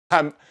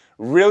I'm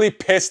really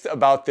pissed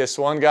about this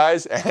one,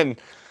 guys, and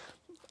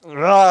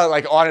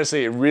like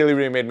honestly, it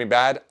really made me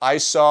bad. I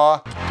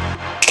saw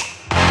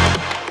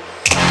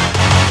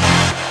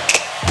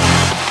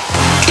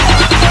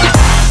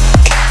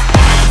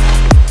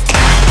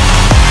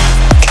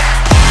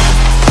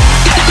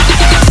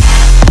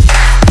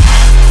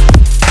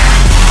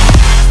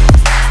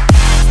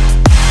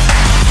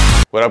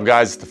What up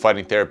guys, it's the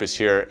Fighting Therapist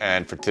here,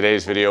 and for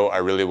today's video I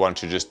really want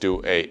to just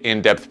do a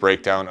in-depth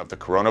breakdown of the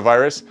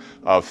coronavirus,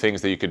 of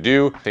things that you could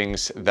do,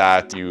 things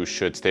that you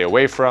should stay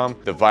away from,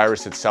 the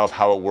virus itself,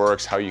 how it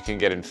works, how you can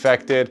get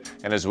infected,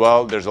 and as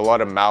well there's a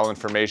lot of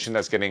malinformation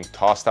that's getting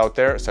tossed out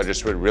there, so I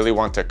just would really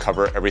want to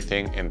cover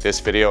everything in this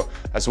video.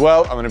 As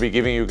well, I'm going to be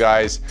giving you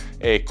guys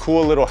a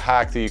cool little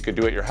hack that you could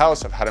do at your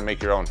house of how to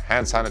make your own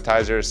hand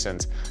sanitizer,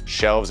 since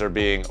shelves are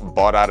being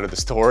bought out of the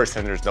stores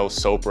and there's no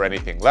soap or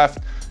anything left.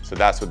 So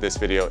that's what this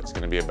video is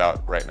going to be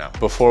about right now.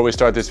 Before we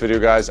start this video,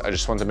 guys, I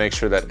just want to make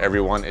sure that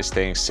everyone is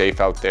staying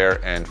safe out there.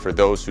 And for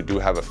those who do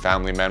have a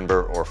family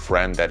member or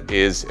friend that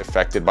is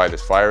affected by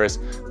this virus,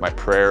 my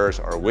prayers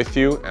are with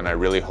you. And I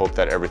really hope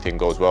that everything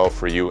goes well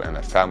for you and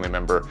that family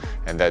member,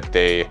 and that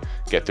they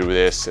get through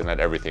this and that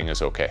everything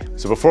is okay.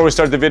 So before we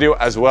start the video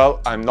as well,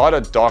 I'm not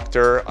a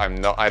doctor.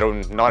 I'm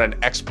not an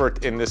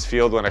expert in this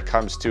field when it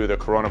comes to the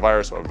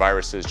coronavirus or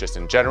viruses just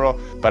in general,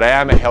 but I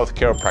am a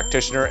healthcare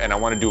practitioner and I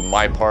want to do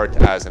my part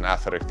as an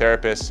athletic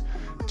therapist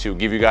to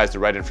give you guys the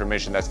right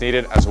information that's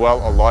needed. As well,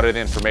 a lot of the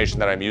information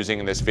that I'm using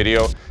in this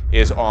video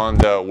is on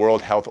the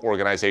World Health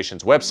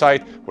Organization's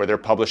website, where they're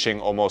publishing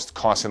almost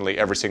constantly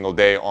every single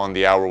day on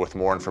the hour with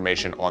more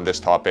information on this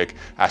topic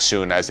as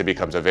soon as it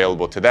becomes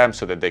available to them,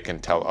 so that they can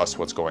tell us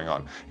what's going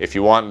on. If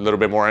you want a little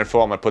bit more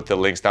info, I'm gonna put the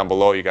links down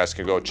below. You guys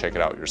can go check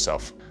it out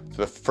yourself. So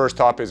the first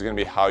topic is gonna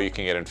be how you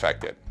can get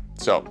infected.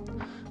 So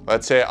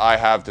let's say I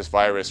have this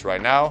virus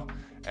right now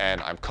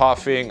and I'm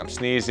coughing, I'm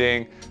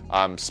sneezing,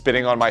 I'm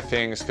spitting on my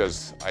things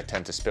because I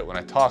tend to spit when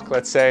I talk,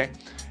 let's say,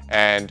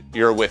 and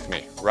you're with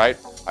me, right?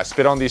 I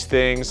spit on these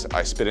things,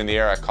 I spit in the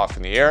air, I cough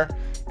in the air,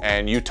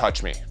 and you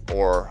touch me,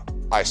 or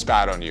I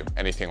spat on you,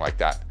 anything like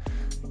that.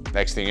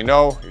 Next thing you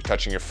know, you're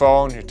touching your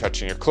phone, you're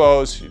touching your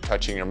clothes, you're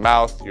touching your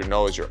mouth, your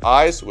nose, your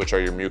eyes, which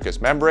are your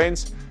mucous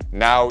membranes.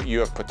 Now you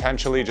have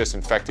potentially just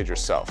infected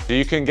yourself. So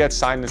you can get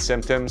signs and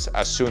symptoms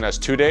as soon as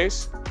 2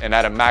 days and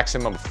at a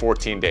maximum of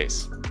 14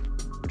 days,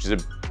 which is a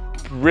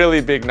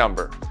really big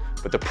number.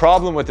 But the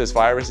problem with this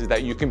virus is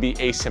that you can be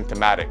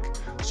asymptomatic.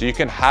 So you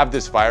can have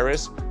this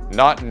virus,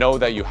 not know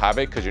that you have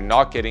it because you're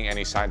not getting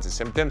any signs and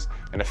symptoms,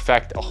 and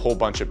affect a whole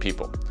bunch of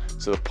people.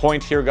 So the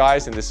point here,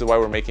 guys, and this is why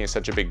we're making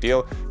such a big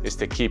deal, is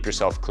to keep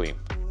yourself clean.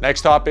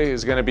 Next topic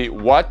is going to be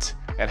what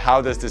and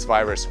how does this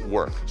virus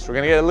work? So we're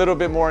going to get a little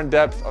bit more in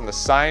depth on the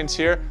science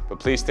here, but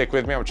please stick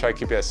with me. I'm going to try to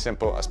keep it as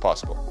simple as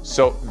possible.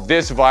 So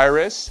this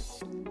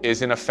virus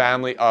is in a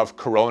family of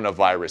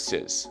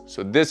coronaviruses.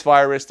 So this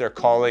virus they're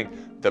calling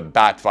the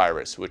bat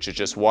virus, which is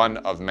just one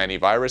of many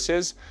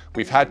viruses.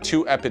 We've had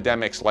two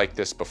epidemics like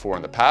this before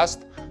in the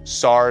past,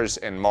 SARS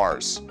and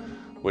MARS,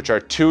 which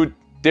are two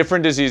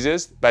different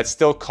diseases that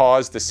still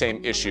cause the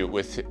same issue,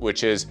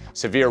 which is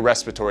severe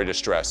respiratory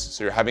distress.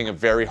 So you're having a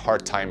very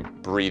hard time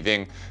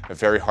breathing, a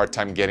very hard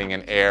time getting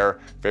in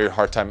air, very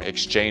hard time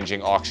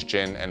exchanging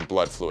oxygen and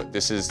blood fluid.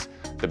 This is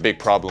the big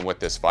problem with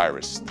this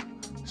virus.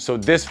 So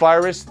this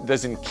virus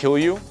doesn't kill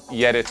you,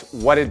 yet it's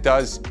what it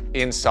does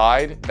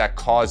inside that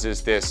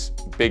causes this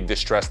big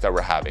distress that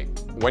we're having.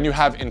 When you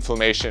have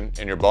inflammation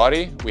in your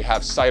body, we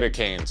have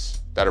cytokines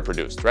that are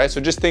produced, right? So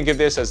just think of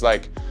this as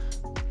like,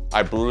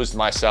 I bruised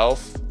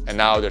myself and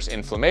now there's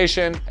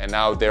inflammation and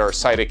now there are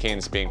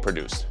cytokines being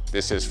produced.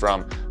 This is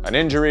from an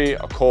injury,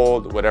 a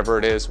cold, whatever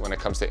it is. When it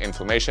comes to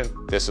inflammation,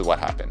 this is what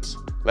happens.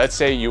 Let's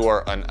say you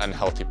are an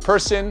unhealthy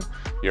person,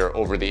 you're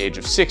over the age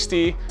of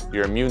 60,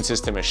 your immune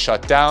system is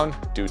shut down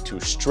due to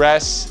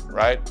stress,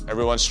 right?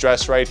 Everyone's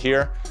stressed right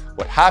here.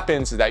 What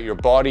happens is that your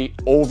body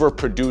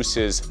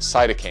overproduces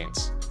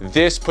cytokines.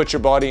 This puts your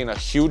body in a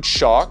huge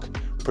shock,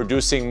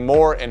 producing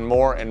more and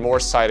more and more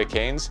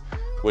cytokines,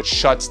 which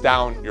shuts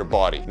down your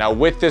body. Now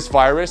with this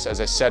virus, as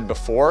I said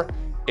before,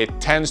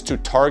 it tends to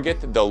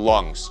target the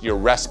lungs, your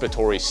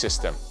respiratory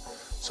system.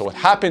 So what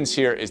happens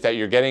here is that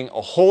you're getting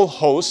a whole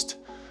host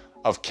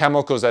of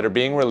chemicals that are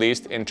being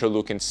released,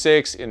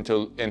 interleukin-6,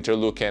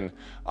 interleukin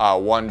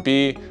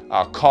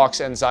 1B,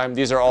 COX enzyme.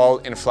 These are all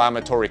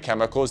inflammatory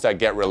chemicals that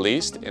get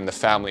released in the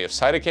family of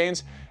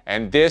cytokines,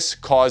 and this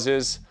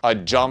causes a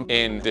jump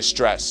in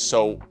distress.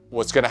 So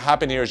what's gonna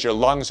happen here is your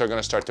lungs are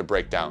gonna start to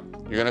break down.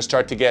 You're gonna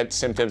start to get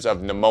symptoms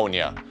of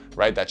pneumonia,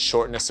 right? That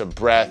shortness of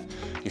breath.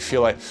 You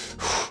feel like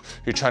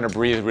you're trying to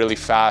breathe really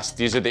fast.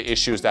 These are the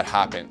issues that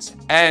happens.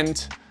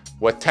 And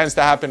what tends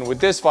to happen with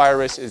this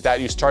virus is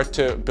that you start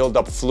to build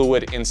up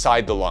fluid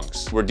inside the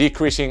lungs. We're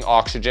decreasing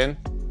oxygen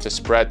to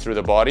spread through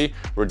the body.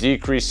 We're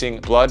decreasing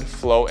blood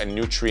flow and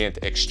nutrient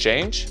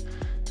exchange.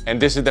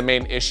 And this is the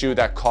main issue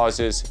that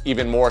causes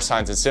even more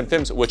signs and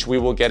symptoms, which we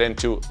will get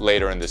into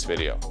later in this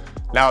video.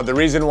 Now, the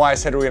reason why I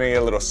said we're gonna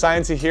get a little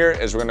sciencey here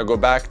is we're gonna go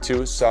back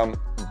to some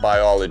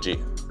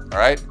biology, all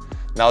right?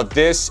 Now,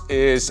 this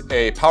is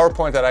a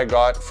PowerPoint that I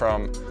got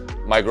from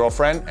my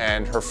girlfriend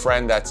and her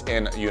friend that's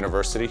in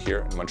university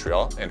here in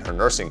Montreal in her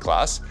nursing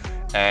class.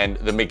 And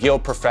the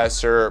McGill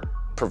professor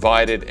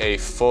provided a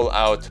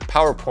full-out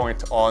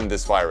PowerPoint on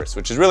this virus,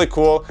 which is really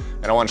cool,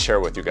 and I want to share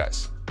it with you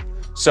guys.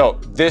 So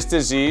this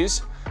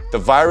disease, the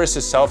virus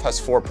itself has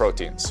 4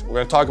 proteins. We're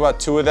going to talk about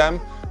 2 of them,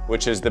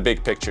 which is the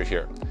big picture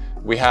here.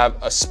 We have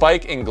a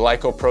spike in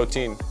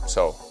glycoprotein,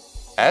 so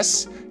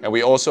S, and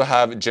we also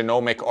have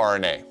genomic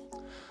RNA.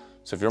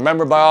 So if you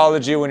remember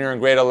biology when you're in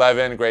grade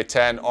 11, grade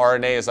 10,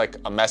 RNA is like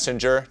a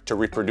messenger to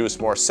reproduce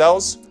more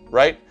cells,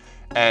 right?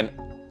 And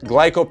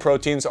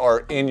glycoproteins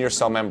are in your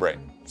cell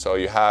membrane. So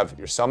you have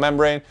your cell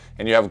membrane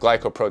and you have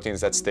glycoproteins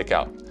that stick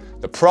out.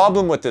 The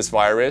problem with this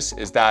virus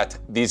is that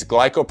these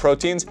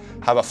glycoproteins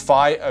have a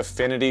high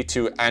affinity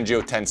to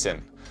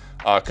angiotensin,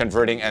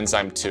 converting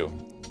enzyme 2.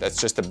 That's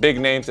just a big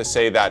name to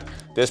say that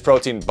this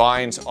protein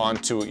binds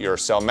onto your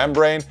cell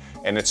membrane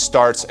and it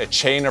starts a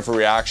chain of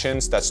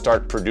reactions that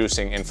start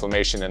producing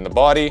inflammation in the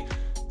body.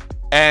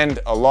 And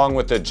along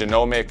with the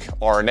genomic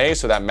RNA,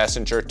 so that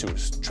messenger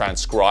to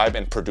transcribe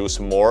and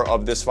produce more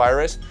of this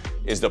virus,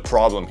 is the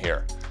problem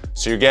here.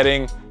 So you're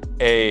getting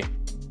a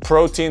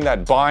protein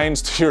that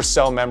binds to your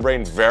cell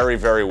membrane very,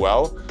 very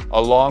well,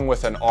 along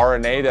with an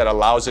RNA that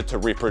allows it to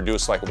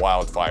reproduce like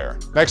wildfire.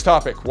 Next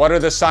topic, what are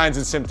the signs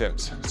and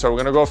symptoms? So we're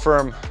gonna go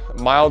from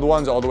mild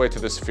ones all the way to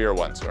the severe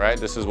ones, all right?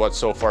 This is what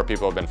so far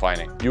people have been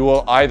finding. You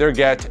will either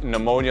get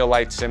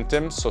pneumonia-like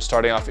symptoms. So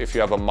starting off, if you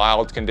have a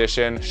mild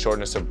condition,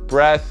 shortness of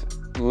breath,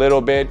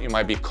 little bit, you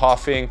might be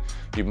coughing,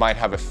 you might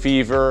have a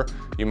fever,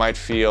 you might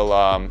feel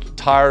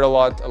tired a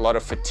lot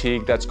of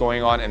fatigue that's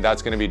going on, and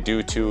that's going to be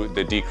due to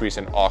the decrease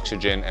in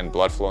oxygen and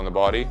blood flow in the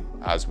body,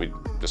 as we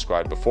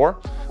described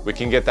before. We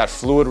can get that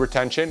fluid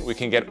retention, we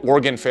can get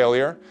organ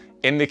failure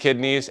in the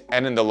kidneys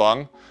and in the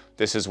lung.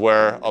 This is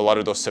where a lot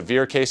of those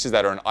severe cases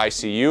that are in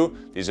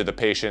ICU, these are the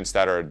patients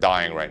that are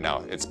dying right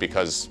now. It's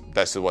because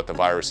this is what the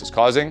virus is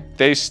causing.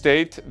 They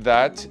state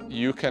that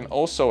you can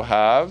also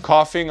have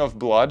coughing of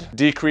blood,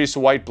 decreased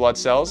white blood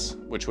cells,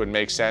 which would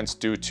make sense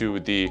due to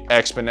the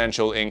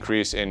exponential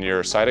increase in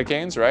your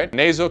cytokines, right?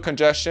 Nasal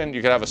congestion,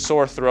 you can have a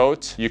sore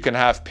throat, you can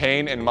have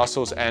pain in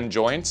muscles and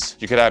joints,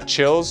 you could have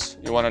chills,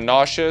 you want to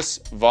nauseous,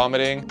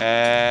 vomiting,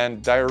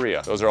 and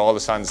diarrhea. Those are all the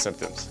signs and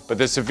symptoms. But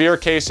the severe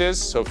cases,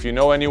 so if you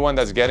know anyone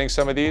that's getting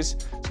some of these,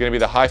 it's going to be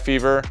the high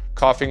fever,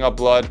 coughing up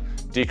blood,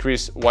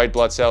 decreased white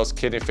blood cells,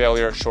 kidney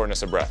failure,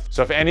 shortness of breath.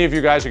 So if any of you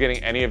guys are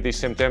getting any of these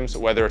symptoms,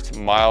 whether it's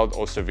mild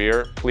or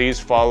severe, please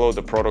follow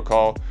the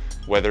protocol,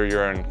 whether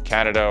you're in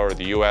Canada or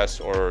the US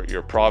or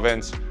your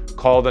province.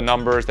 Call the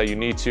numbers that you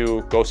need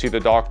to, go see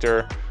the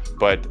doctor,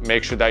 but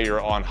make sure that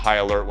you're on high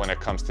alert when it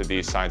comes to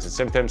these signs and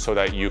symptoms so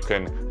that you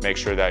can make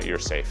sure that you're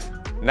safe.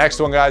 Next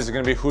one, guys, is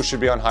going to be who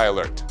should be on high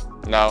alert.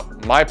 Now,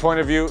 my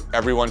point of view,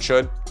 everyone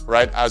should.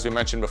 Right? As we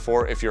mentioned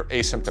before, if you're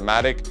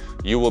asymptomatic,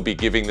 you will be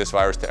giving this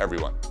virus to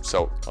everyone.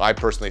 So I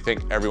personally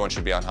think everyone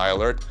should be on high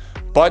alert.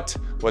 But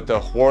what the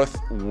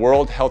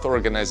World Health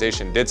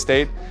Organization did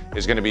state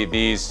is going to be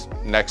these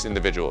next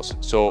individuals.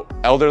 So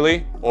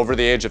elderly, over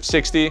the age of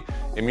 60,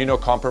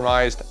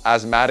 immunocompromised,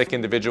 asthmatic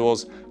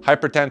individuals,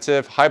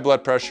 hypertensive, high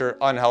blood pressure,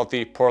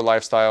 unhealthy, poor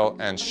lifestyle,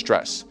 and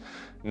stress.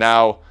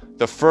 Now,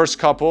 the first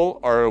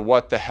couple are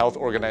what the health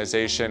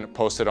organization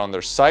posted on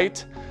their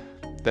site.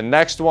 The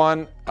next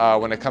one,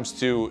 when it comes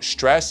to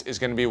stress, is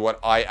going to be what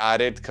I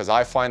added, because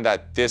I find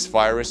that this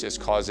virus is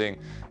causing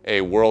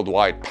a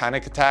worldwide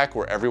panic attack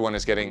where everyone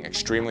is getting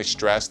extremely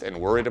stressed and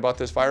worried about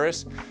this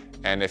virus.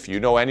 And if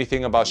you know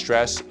anything about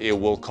stress, it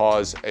will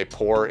cause a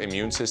poor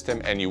immune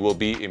system and you will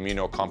be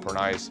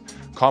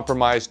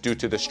compromised due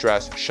to the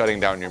stress shutting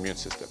down your immune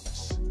system.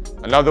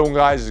 Another one,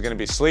 guys, is going to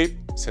be sleep,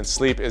 since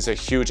sleep is a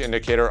huge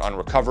indicator on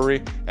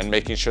recovery and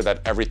making sure that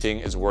everything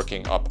is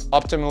working up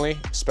optimally,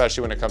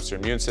 especially when it comes to your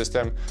immune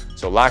system.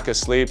 So lack of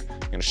sleep, you're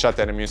going to shut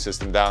that immune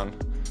system down,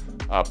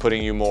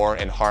 putting you more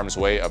in harm's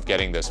way of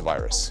getting this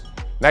virus.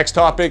 Next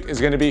topic is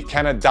going to be,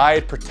 can a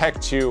diet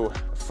protect you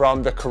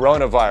from the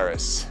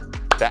coronavirus?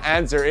 The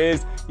answer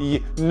is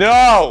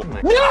no!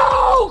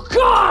 No!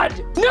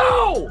 God!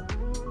 No!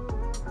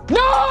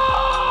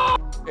 No!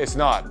 It's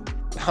not.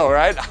 All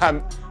right?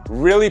 I'm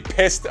really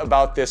pissed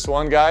about this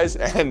one, guys,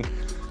 and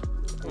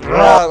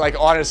like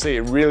honestly,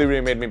 it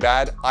really made me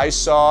bad. I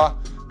saw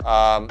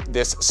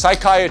this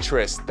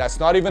psychiatrist that's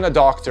not even a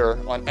doctor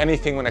on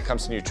anything when it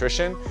comes to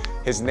nutrition.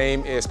 His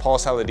name is Paul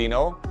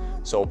Saladino.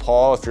 So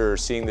Paul, if you're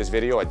seeing this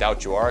video, I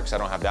doubt you are because I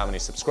don't have that many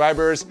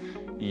subscribers,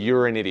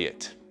 you're an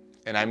idiot.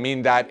 And I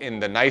mean that in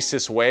the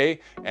nicest way.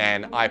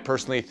 And I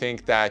personally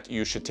think that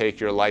you should take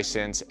your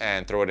license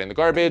and throw it in the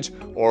garbage,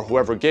 or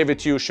whoever gave it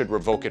to you should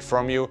revoke it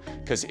from you.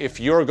 Because if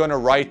you're gonna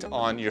write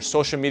on your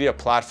social media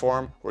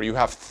platform where you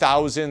have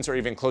thousands or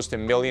even close to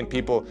 1 million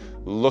people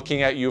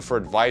looking at you for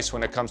advice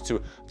when it comes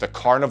to the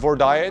carnivore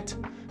diet,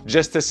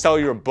 just to sell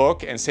your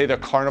book and say the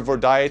carnivore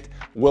diet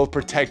will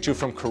protect you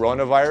from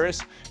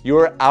coronavirus,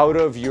 you're out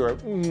of your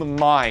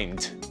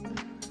mind.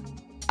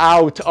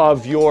 Out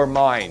of your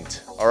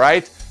mind, all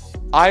right?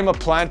 I'm a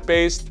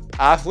plant-based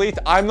athlete,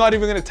 I'm not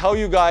even gonna tell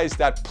you guys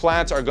that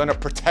plants are gonna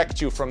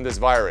protect you from this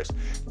virus.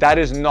 That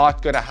is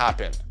not gonna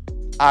happen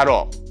at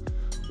all.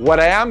 What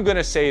I am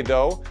gonna say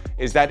though,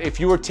 is that if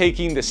you are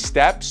taking the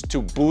steps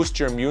to boost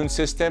your immune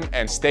system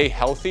and stay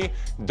healthy,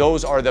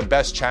 those are the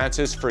best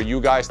chances for you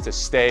guys to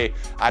stay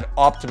at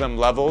optimum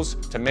levels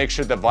to make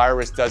sure the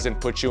virus doesn't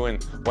put you in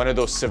one of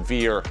those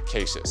severe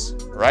cases,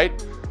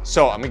 right?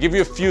 So I'm gonna give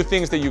you a few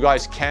things that you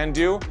guys can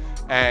do.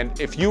 And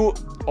if you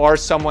are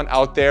someone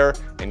out there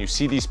and you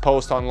see these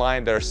posts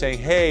online that are saying,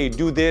 hey,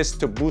 do this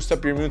to boost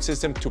up your immune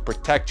system to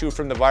protect you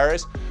from the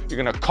virus, you're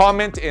gonna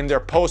comment in their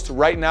post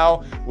right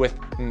now with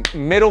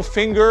middle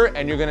finger,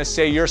 and you're gonna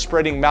say you're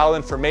spreading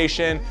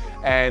malinformation,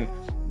 and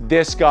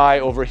this guy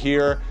over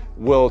here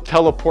will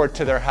teleport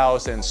to their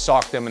house and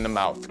sock them in the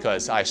mouth,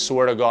 because I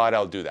swear to God,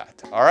 I'll do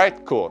that. All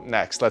right, cool.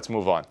 Next, let's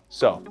move on.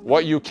 So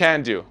what you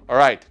can do, all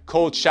right,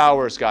 cold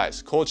showers,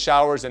 guys. Cold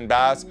showers and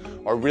baths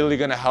are really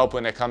gonna help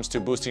when it comes to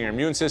boosting your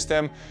immune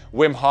system.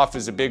 Wim Hof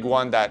is a big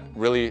one that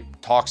really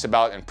talks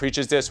about and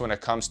preaches this when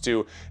it comes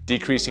to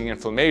decreasing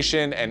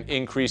inflammation and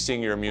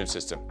increasing your immune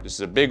system. This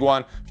is a big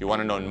one. If you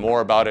wanna know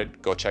more about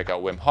it, go check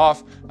out Wim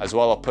Hof. As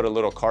well, I'll put a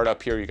little card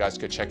up here. You guys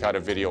could check out a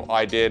video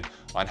I did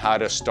on how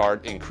to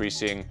start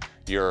increasing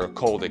your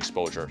cold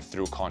exposure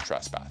through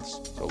contrast baths.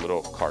 So a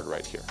little card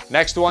right here.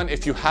 Next one,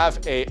 if you have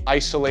a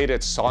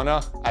isolated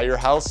sauna at your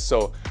house,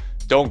 so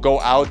don't go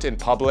out in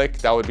public.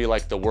 That would be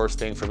like the worst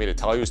thing for me to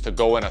tell you, is to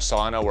go in a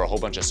sauna where a whole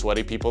bunch of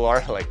sweaty people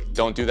are. Like,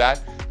 don't do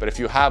that. But if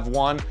you have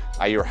one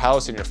at your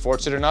house and you're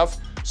fortunate enough,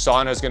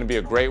 sauna is going to be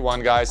a great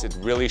one, guys. It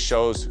really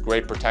shows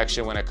great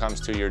protection when it comes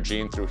to your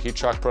gene through heat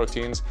shock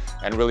proteins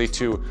and really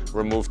to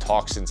remove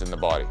toxins in the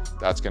body.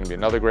 That's going to be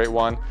another great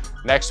one.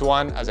 Next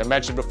one, as I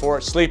mentioned before,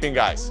 sleeping,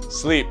 guys.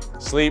 Sleep,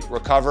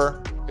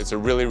 recover. It's a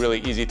really, really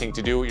easy thing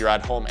to do. You're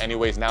at home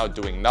anyways now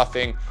doing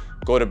nothing.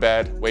 Go to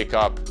bed, wake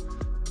up,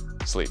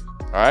 sleep.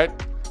 All right.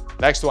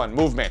 Next one,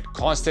 movement,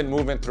 constant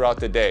movement throughout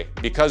the day.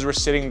 Because we're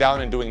sitting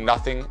down and doing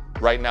nothing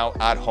right now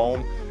at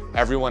home,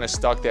 everyone is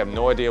stuck. They have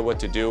no idea what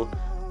to do.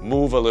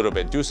 Move a little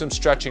bit, do some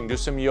stretching, do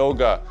some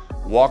yoga,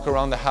 walk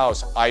around the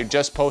house. I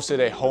just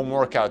posted a home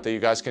workout that you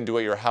guys can do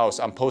at your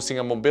house. I'm posting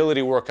a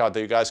mobility workout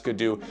that you guys could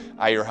do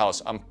at your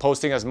house. I'm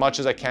posting as much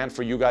as I can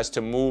for you guys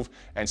to move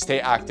and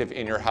stay active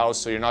in your house,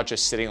 so you're not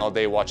just sitting all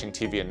day watching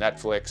TV and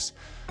Netflix.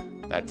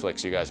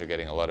 Netflix, you guys are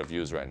getting a lot of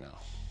views right now.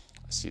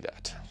 I see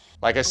that.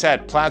 Like I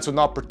said, plants will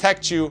not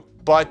protect you,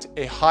 but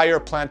a higher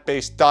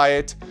plant-based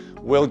diet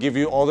will give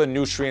you all the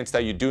nutrients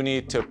that you do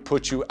need to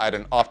put you at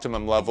an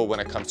optimum level when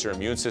it comes to your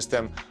immune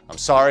system. I'm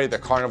sorry, the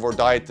carnivore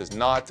diet does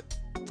not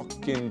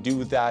fucking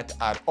do that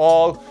at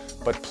all,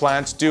 but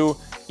plants do.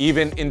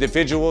 Even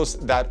individuals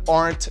that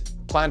aren't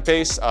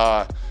plant-based,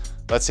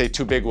 let's say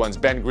two big ones.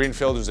 Ben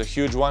Greenfield, who's a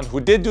huge one,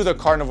 who did do the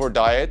carnivore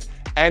diet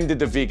and did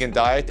the vegan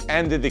diet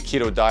and did the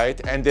keto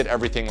diet and did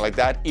everything like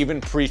that,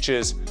 even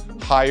preaches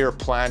higher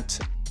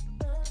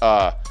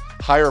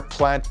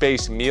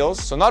plant-based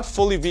meals. So not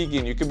fully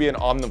vegan, you could be an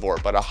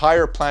omnivore, but a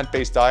higher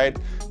plant-based diet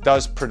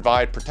does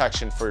provide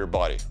protection for your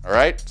body, all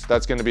right? So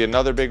that's gonna be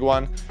another big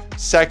one.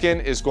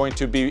 Second is going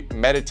to be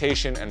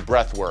meditation and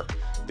breath work.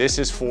 This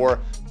is for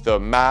the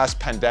mass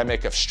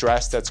pandemic of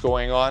stress that's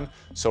going on.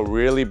 So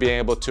really being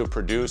able to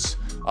reduce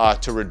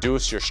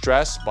your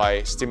stress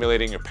by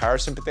stimulating your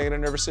parasympathetic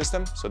nervous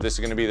system. So this is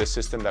gonna be the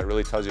system that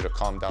really tells you to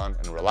calm down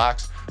and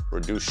relax.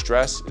 Reduce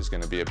stress is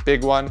gonna be a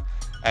big one.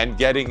 And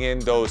getting in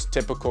those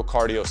typical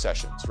cardio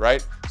sessions,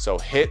 right? So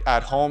HIIT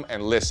at home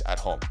and LIST at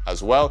home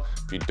as well.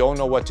 If you don't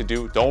know what to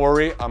do, don't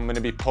worry. I'm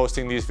gonna be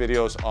posting these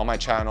videos on my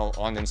channel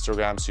on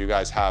Instagram, so you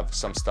guys have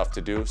some stuff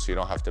to do so you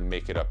don't have to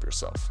make it up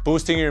yourself.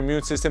 Boosting your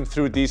immune system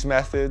through these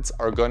methods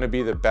are gonna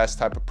be the best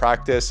type of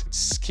practice.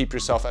 Just keep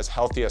yourself as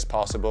healthy as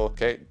possible,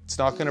 okay? It's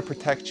not gonna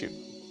protect you.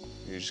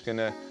 You're just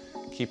gonna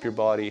keep your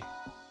body,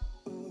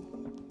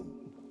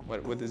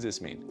 what does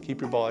this mean?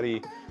 Keep your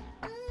body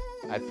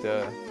at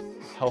the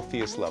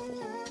healthiest level.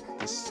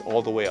 This is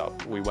all the way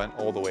up. We went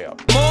all the way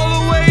up.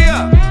 All the way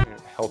up.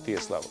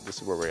 Healthiest level. This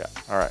is where we're at.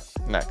 All right,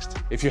 next.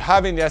 If you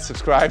haven't yet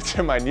subscribed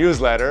to my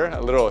newsletter, a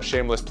little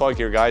shameless plug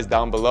here, guys,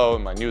 down below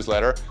in my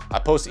newsletter, I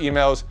post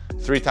emails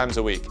 3 times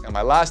a week. In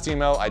my last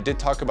email, I did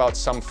talk about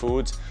some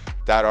foods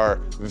that are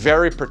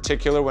very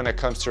particular when it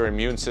comes to your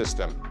immune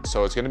system.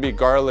 So it's gonna be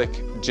garlic,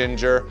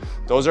 ginger.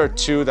 Those are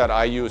 2 that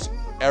I use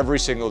every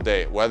single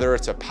day, whether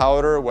it's a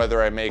powder,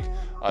 whether I make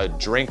a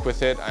drink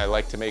with it. I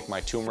like to make my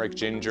turmeric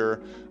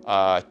ginger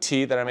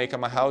tea that I make at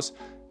my house.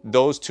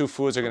 Those 2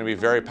 foods are gonna be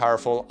very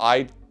powerful.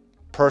 I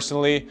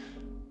personally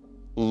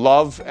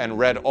love and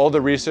read all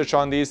the research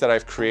on these, that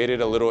I've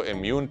created a little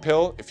immune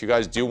pill. If you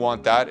guys do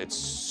want that, it's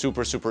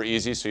super, super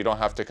easy, so you don't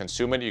have to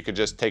consume it. You could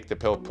just take the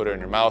pill, put it in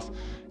your mouth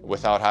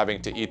without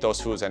having to eat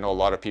those foods. I know a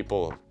lot of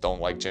people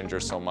don't like ginger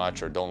so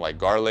much or don't like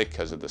garlic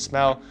because of the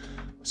smell.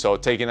 So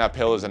taking that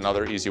pill is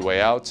another easy way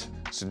out.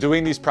 So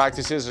doing these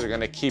practices are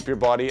gonna keep your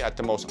body at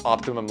the most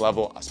optimum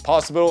level as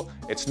possible.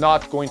 It's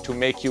not going to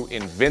make you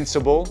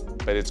invincible,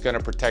 but it's gonna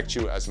protect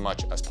you as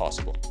much as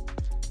possible.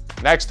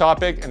 Next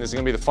topic, and this is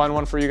gonna be the fun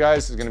one for you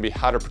guys, is gonna be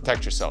how to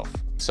protect yourself.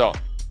 So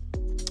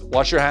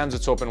Wash your hands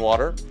with soap and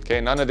water,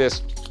 okay? None of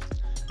this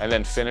and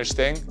then finish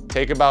thing.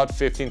 Take about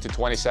 15 to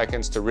 20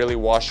 seconds to really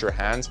wash your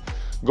hands.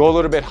 Go a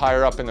little bit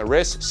higher up in the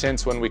wrist,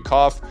 since when we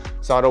cough,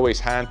 it's not always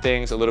hand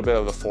things. A little bit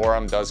of the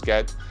forearm does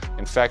get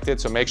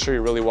infected. So make sure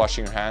you're really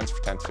washing your hands for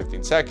 10 to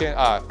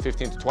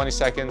 15 to 20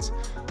 seconds.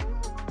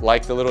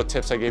 Like the little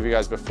tips I gave you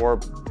guys before,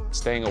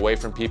 staying away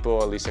from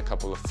people at least a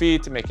couple of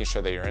feet, making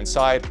sure that you're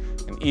inside.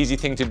 An easy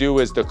thing to do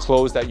is the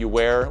clothes that you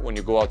wear when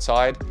you go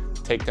outside,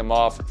 take them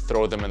off,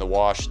 throw them in the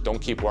wash. Don't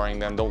keep wearing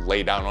them. Don't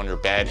lay down on your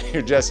bed.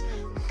 You're just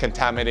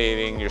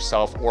contaminating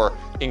yourself or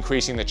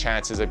increasing the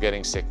chances of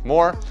getting sick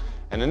more.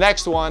 And the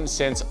next one,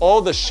 since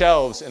all the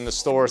shelves in the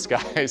stores,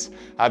 guys,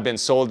 have been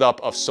sold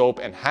up of soap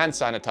and hand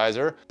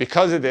sanitizer,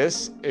 because of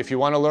this, if you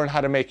want to learn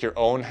how to make your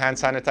own hand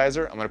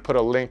sanitizer, I'm going to put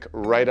a link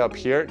right up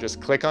here. Just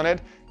click on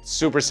it. It's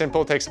super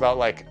simple. It takes about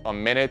like a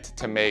minute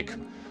to make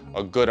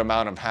a good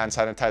amount of hand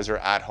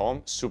sanitizer at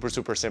home. Super,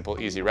 super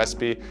simple, easy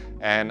recipe.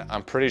 And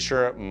I'm pretty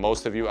sure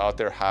most of you out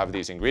there have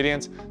these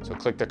ingredients. So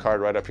click the card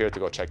right up here to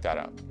go check that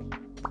out.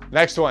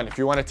 Next one, if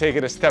you want to take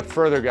it a step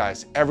further,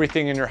 guys,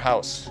 everything in your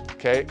house,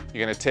 okay?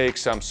 You're going to take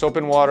some soap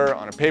and water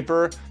on a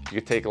paper.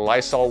 You can take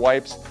Lysol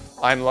wipes.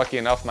 I'm lucky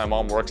enough, my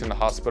mom works in the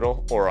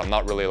hospital, or I'm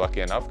not really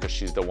lucky enough because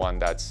she's the one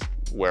that's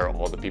where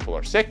all the people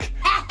are sick.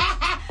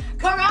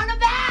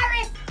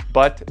 Coronavirus!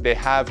 But they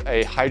have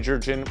a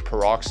hydrogen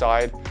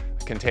peroxide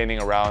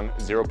containing around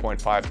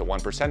 0.5 to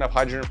 1% of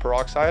hydrogen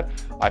peroxide.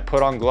 I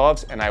put on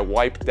gloves and I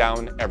wipe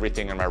down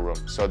everything in my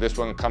room. So this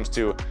one comes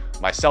to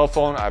my cell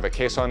phone, I have a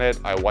case on it,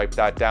 I wipe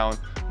that down.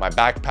 My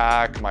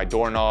backpack, my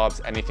doorknobs,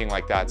 anything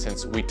like that,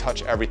 since we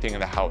touch everything in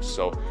the house.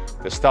 So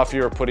the stuff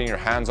you're putting your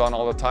hands on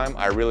all the time,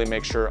 I really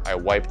make sure I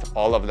wiped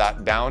all of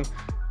that down.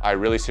 I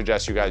really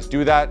suggest you guys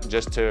do that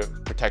just to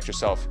protect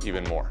yourself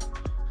even more.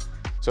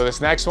 So this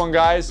next one,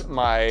 guys,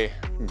 my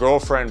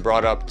girlfriend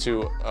brought up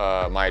to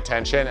my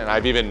attention, and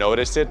I've even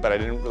noticed it, but I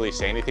didn't really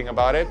say anything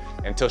about it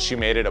until she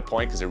made it a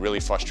point because it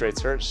really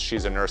frustrates her.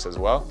 She's a nurse as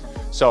well.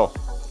 So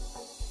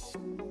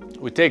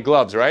we take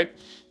gloves, right?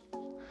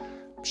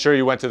 I'm sure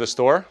you went to the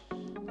store.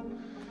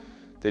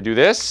 They do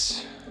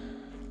this.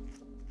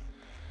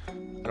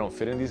 I don't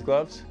fit in these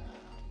gloves,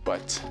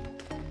 but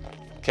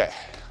okay,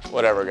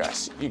 whatever,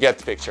 guys. You get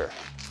the picture.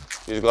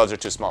 These gloves are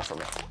too small for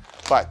me.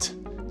 But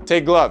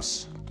take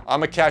gloves.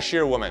 I'm a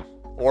cashier woman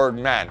or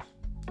man.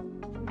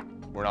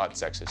 We're not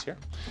sexist here.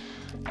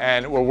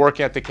 And we're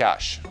working at the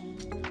cash.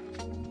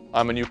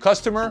 I'm a new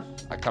customer.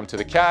 I come to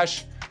the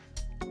cash.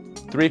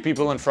 3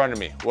 people in front of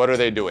me. What are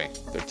they doing?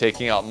 They're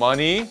taking out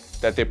money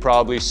that they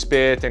probably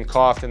spit and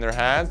coughed in their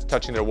hands,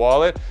 touching their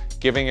wallet,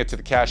 giving it to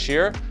the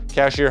cashier.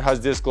 Cashier has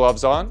this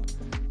gloves on,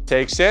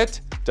 takes it,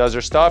 does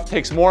her stuff,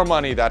 takes more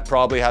money that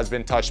probably has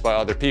been touched by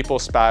other people,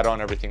 spat on,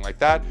 everything like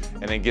that,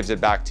 and then gives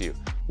it back to you.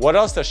 What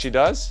else does she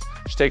does?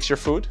 She takes your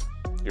food,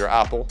 your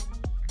apple,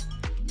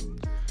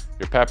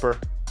 your pepper,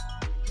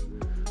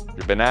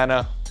 your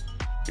banana,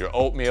 your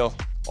oatmeal,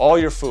 all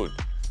your food.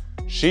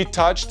 She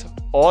touched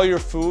all your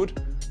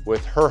food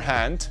with her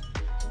hand,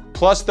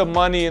 plus the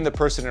money in the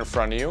person in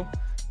front of you,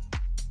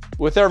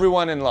 with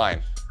everyone in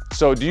line.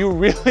 So do you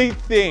really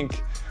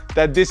think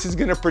that this is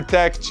gonna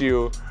protect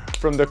you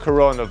from the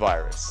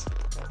coronavirus?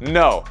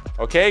 No,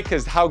 okay?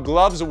 Because how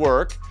gloves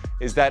work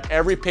is that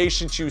every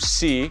patient you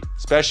see,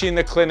 especially in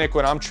the clinic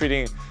when I'm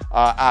treating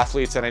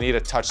athletes and I need to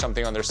touch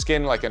something on their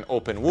skin, like an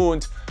open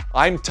wound,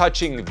 I'm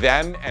touching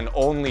them and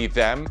only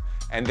them,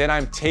 and then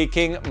I'm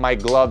taking my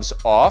gloves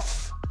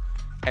off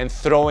and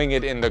throwing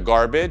it in the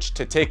garbage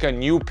to take a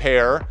new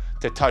pair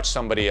to touch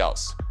somebody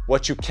else.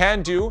 What you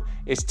can do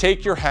is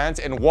take your hands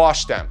and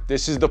wash them.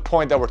 This is the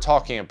point that we're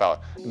talking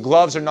about.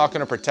 Gloves are not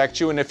gonna protect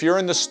you, and if you're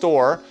in the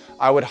store,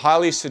 I would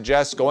highly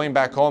suggest going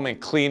back home and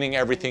cleaning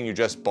everything you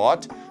just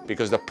bought,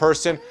 because the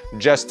person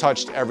just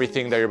touched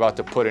everything that you're about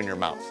to put in your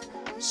mouth.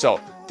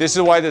 So this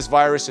is why this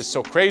virus is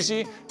so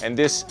crazy, and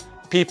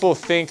people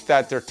think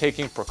that they're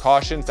taking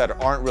precautions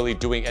that aren't really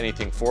doing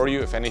anything for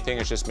you. If anything,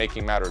 it's just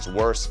making matters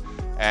worse.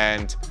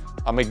 And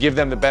I'm gonna give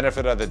them the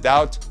benefit of the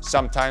doubt.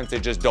 Sometimes they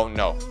just don't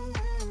know,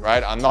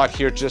 right? I'm not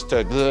here just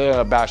to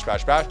bash.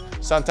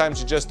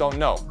 Sometimes you just don't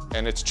know,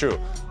 and it's true.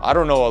 I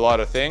don't know a lot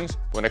of things.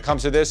 When it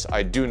comes to this,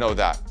 I do know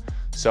that.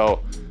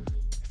 So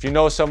if you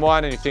know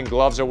someone and you think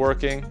gloves are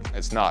working,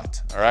 it's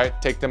not, all right?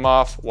 Take them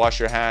off, wash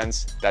your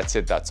hands. That's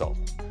it, that's all.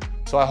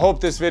 So I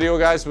hope this video,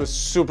 guys, was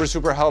super,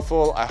 super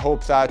helpful. I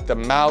hope that the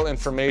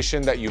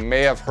malinformation that you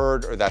may have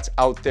heard or that's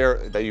out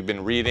there that you've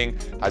been reading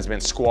has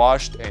been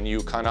squashed and you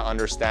kind of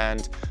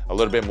understand a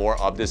little bit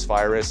more of this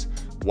virus,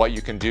 what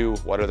you can do,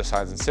 what are the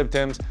signs and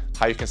symptoms,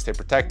 how you can stay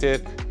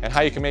protected, and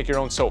how you can make your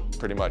own soap,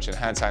 pretty much, and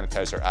hand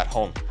sanitizer at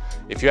home.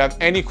 If you have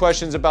any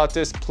questions about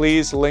this,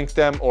 please link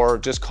them or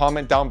just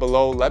comment down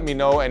below. Let me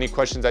know any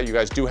questions that you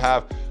guys do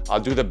have. I'll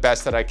do the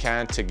best that I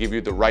can to give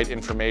you the right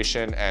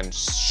information and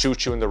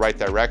shoot you in the right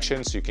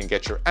direction so you can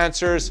get your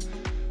answers.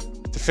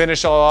 To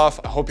finish all off,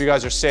 I hope you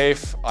guys are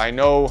safe. I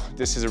know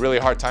this is a really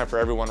hard time for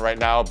everyone right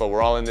now, but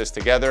we're all in this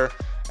together.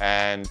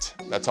 And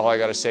that's all I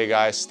gotta say,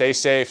 guys. Stay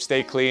safe,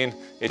 stay clean.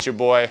 It's your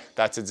boy,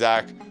 that's it,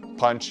 Zach.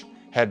 Punch,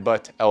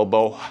 headbutt,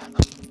 elbow.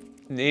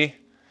 knee.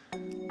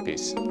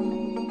 Peace.